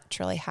just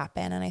naturally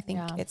happen. And I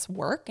think it's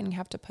work and you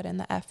have to put in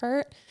the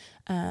effort.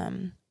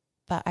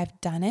 But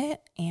I've done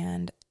it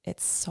and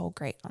it's so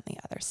great on the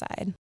other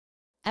side.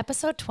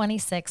 Episode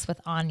 26 with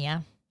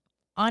Anya.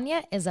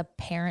 Anya is a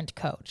parent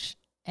coach,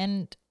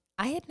 and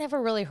I had never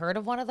really heard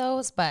of one of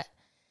those, but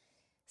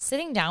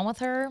sitting down with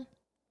her,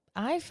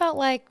 I felt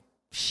like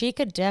she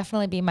could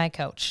definitely be my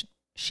coach.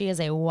 She is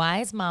a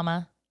wise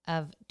mama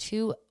of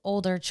 2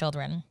 older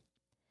children.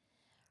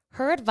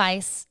 Her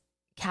advice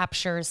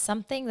captures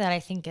something that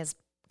I think is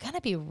going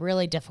to be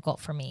really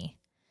difficult for me,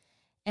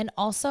 and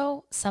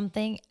also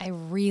something I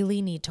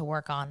really need to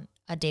work on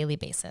a daily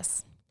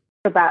basis.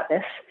 About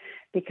this,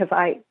 because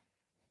I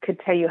could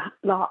tell you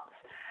lots.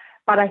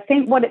 But I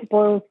think what it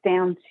boils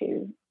down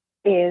to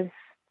is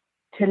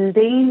to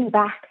lean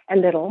back a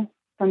little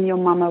from your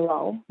mama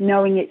role,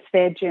 knowing it's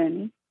their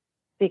journey.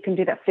 So you can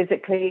do that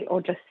physically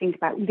or just think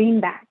about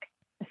lean back.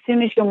 As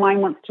soon as your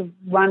mind wants to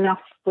run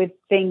off with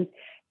things,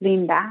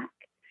 lean back.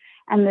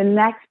 And the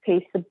next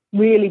piece, the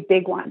really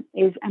big one,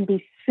 is and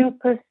be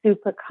super,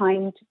 super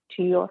kind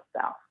to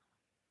yourself.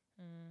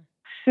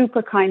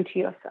 Super kind to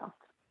yourself.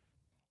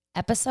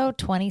 Episode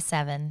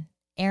 27,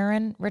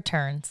 Erin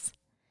returns.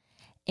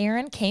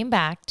 Erin came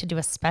back to do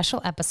a special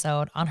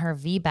episode on her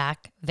VBAC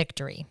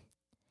victory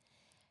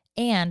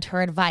and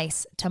her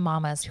advice to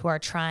mamas who are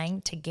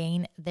trying to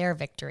gain their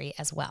victory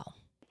as well.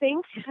 I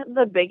think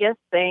the biggest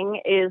thing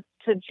is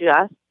to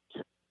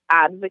just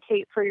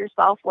advocate for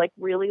yourself, like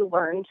really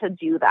learn to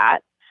do that.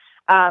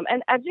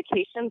 And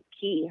education's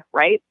key,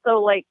 right?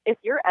 So like if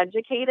you're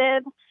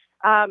educated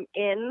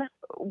in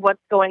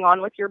what's going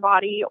on with your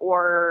body,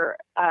 or,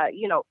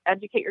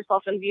 educate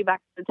yourself in VBAC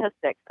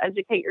statistics,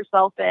 educate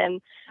yourself in,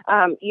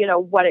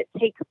 what it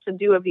takes to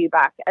do a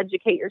VBAC,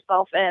 educate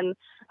yourself in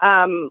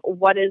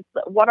what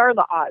are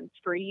the odds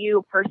for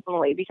you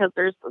personally, because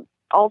there's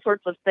all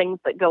sorts of things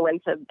that go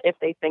into if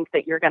they think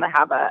that you're going to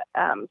have a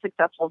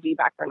successful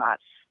VBAC or not.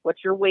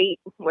 What's your weight?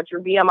 What's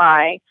your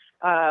BMI?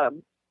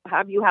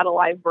 Have you had a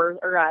live birth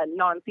or a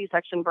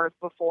non-C-section birth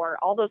before?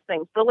 All those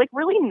things. So like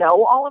really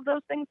know all of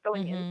those things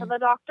going into the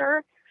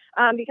doctor,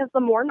 because the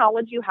more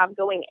knowledge you have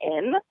going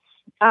in,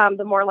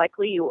 the more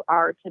likely you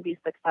are to be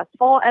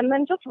successful. And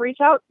then just reach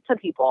out to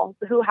people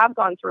who have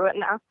gone through it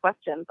and ask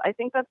questions. I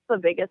think that's the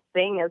biggest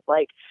thing is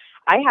like,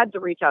 I had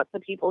to reach out to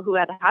people who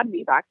had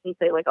VBACs and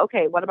say like,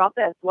 okay, what about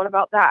this? What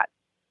about that?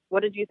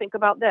 What did you think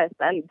about this?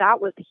 And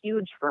that was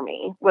huge for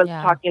me, was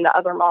talking to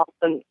other moms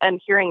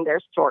and hearing their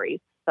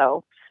stories.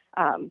 So,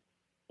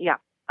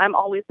 I'm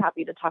always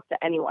happy to talk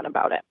to anyone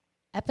about it.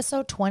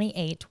 Episode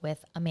 28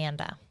 with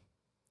Amanda.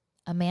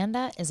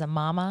 Amanda is a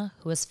mama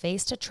who has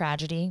faced a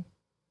tragedy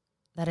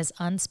that is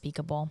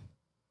unspeakable.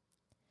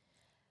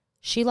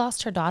 She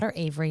lost her daughter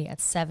Avery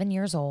at 7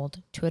 years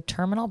old to a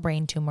terminal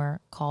brain tumor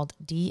called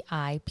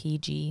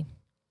DIPG.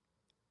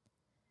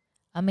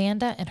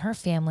 Amanda and her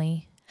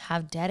family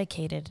have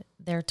dedicated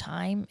their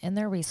time and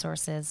their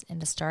resources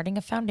into starting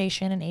a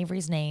foundation in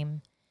Avery's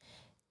name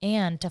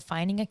and to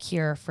finding a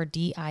cure for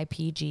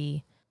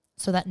DIPG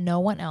so that no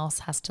one else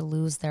has to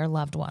lose their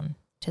loved one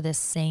to this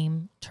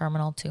same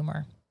terminal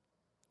tumor.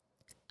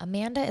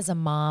 Amanda is a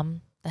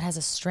mom that has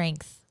a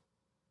strength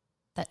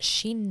that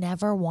she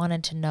never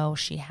wanted to know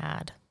she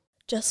had.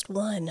 Just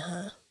one,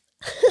 huh?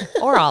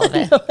 Or all of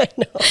it. No, I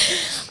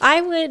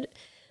know.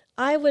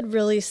 I would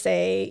really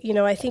say,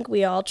 I think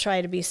we all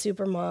try to be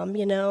super mom,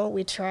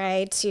 we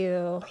try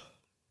to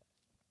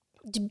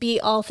be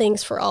all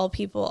things for all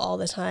people all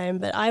the time,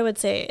 but I would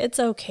say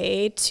it's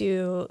okay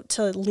to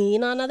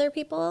lean on other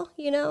people,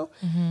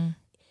 Mm-hmm.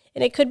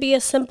 And it could be a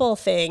simple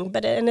thing,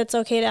 and it's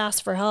okay to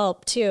ask for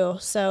help too.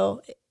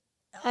 So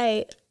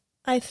I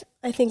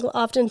think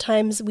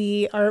oftentimes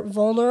we aren't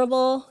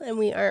vulnerable and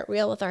we aren't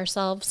real with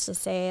ourselves to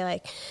say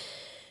like,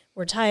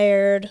 we're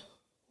tired,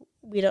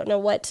 we don't know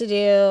what to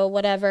do,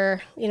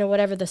 whatever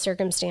the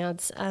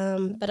circumstance.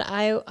 But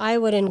I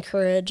would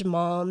encourage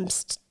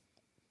moms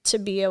to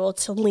be able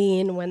to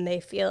lean when they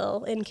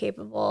feel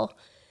incapable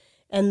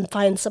and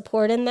find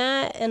support in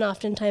that. And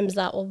oftentimes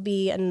that will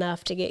be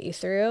enough to get you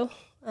through.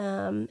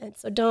 And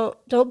so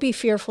don't be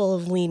fearful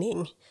of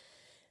leaning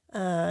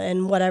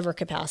in whatever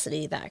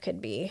capacity that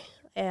could be.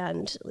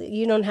 And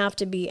you don't have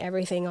to be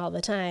everything all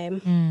the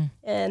time.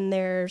 And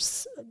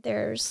there's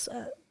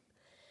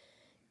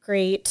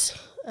great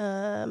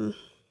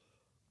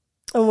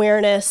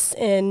awareness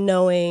in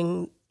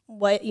knowing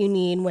what you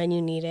need when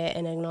you need it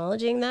and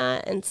acknowledging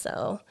that. And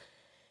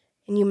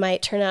you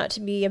might turn out to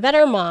be a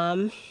better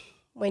mom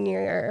when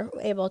you're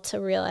able to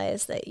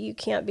realize that you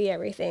can't be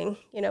everything,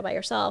 by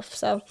yourself.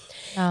 So,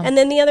 and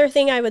then the other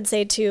thing I would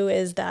say too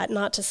is that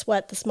not to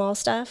sweat the small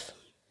stuff.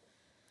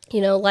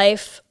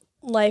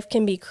 Life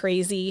can be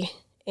crazy,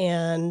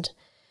 and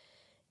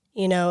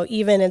you know,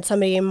 even in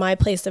somebody in my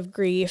place of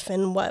grief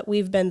and what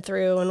we've been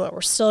through and what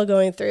we're still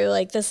going through,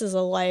 like this is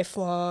a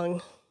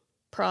lifelong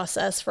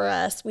process for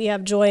us. We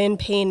have joy and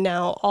pain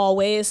now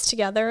always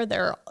together.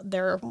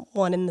 They're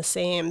one and the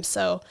same.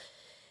 So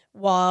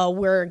while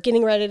we're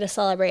getting ready to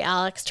celebrate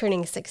Alex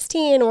turning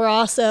 16, we're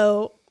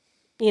also,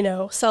 you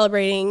know,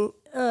 celebrating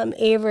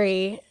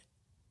Avery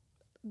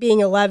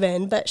being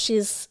 11, but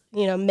she's,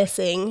 you know,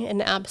 missing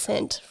and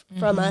absent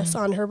from us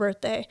on her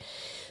birthday.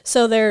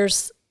 So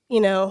there's,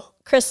 you know,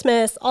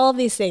 Christmas, all of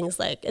these things,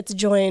 like it's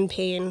joy and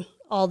pain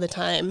all the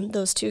time.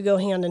 Those two go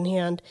hand in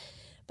hand.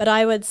 But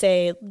I would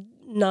say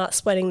not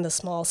sweating the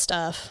small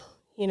stuff,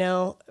 you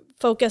know,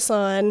 focus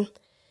on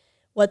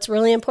what's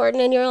really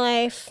important in your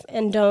life,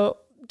 and don't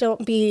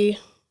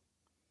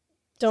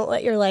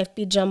let your life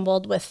be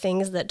jumbled with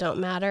things that don't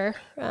matter,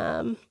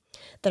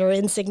 that are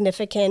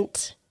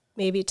insignificant,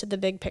 maybe to the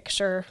big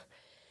picture,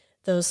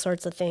 those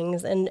sorts of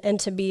things. And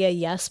to be a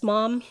yes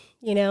mom,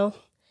 you know,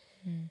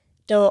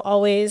 don't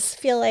always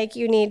feel like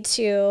you need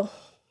to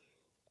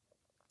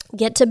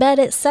get to bed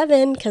at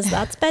 7 because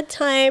that's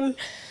bedtime.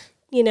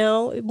 You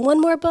know, one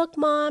more book,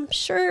 Mom.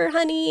 Sure,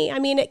 honey. I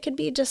mean, it could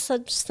be just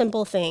such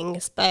simple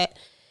things, but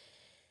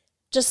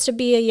just to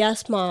be a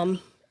yes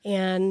mom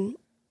and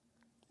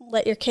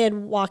let your kid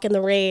walk in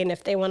the rain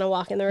if they want to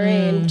walk in the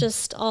rain.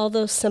 Just all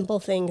those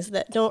simple things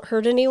that don't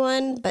hurt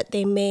anyone, but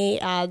they may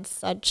add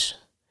such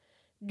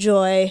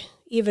joy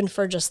even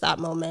for just that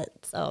moment.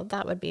 So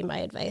that would be my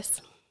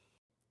advice.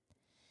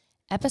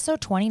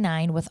 Episode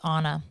 29 with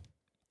Anna.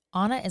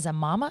 Anna is a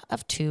mama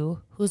of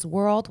 2 whose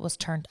world was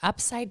turned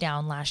upside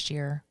down last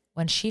year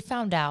when she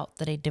found out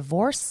that a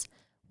divorce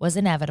was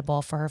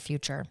inevitable for her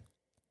future.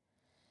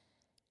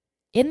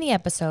 In the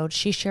episode,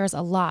 she shares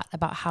a lot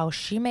about how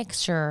she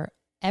makes sure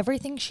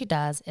everything she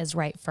does is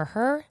right for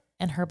her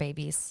and her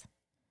babies.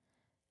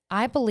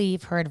 I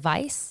believe her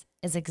advice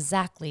is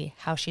exactly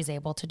how she's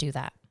able to do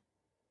that.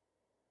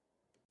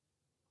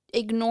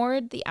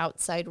 Ignore the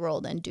outside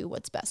world and do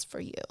what's best for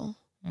you,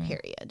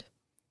 period.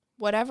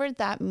 Whatever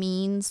that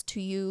means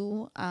to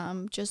you,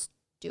 just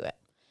do it.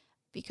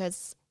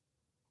 Because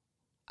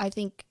I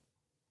think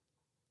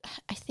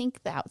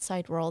the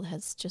outside world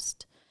has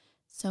just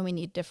so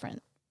many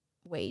different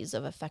ways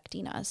of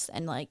affecting us,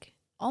 and like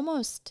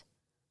almost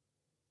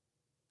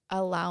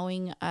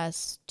allowing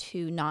us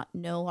to not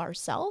know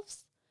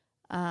ourselves.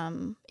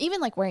 Even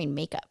like wearing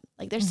makeup.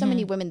 Like there's so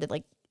many women that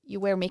like you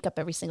wear makeup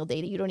every single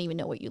day that you don't even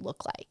know what you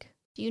look like.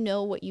 Do you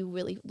know what you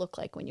really look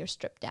like when you're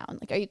stripped down?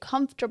 Like, are you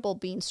comfortable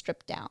being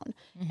stripped down?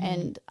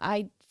 And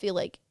I feel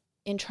like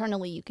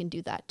internally you can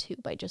do that too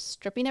by just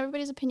stripping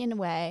everybody's opinion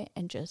away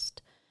and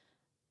just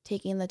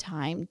taking the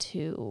time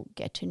to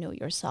get to know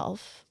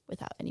yourself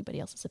without anybody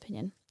else's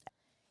opinion.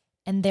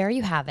 And there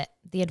you have it,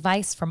 the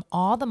advice from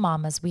all the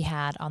mamas we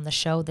had on the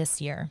show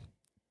this year.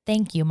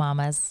 Thank you,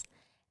 mamas.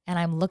 And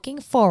I'm looking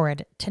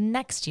forward to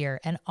next year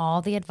and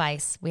all the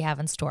advice we have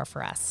in store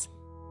for us.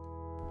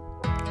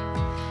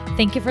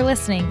 Thank you for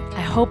listening.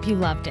 I hope you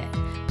loved it.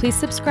 Please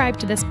subscribe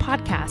to this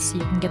podcast so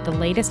you can get the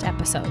latest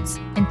episodes,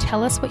 and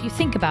tell us what you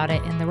think about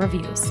it in the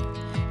reviews.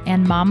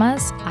 And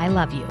mamas, I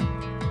love you.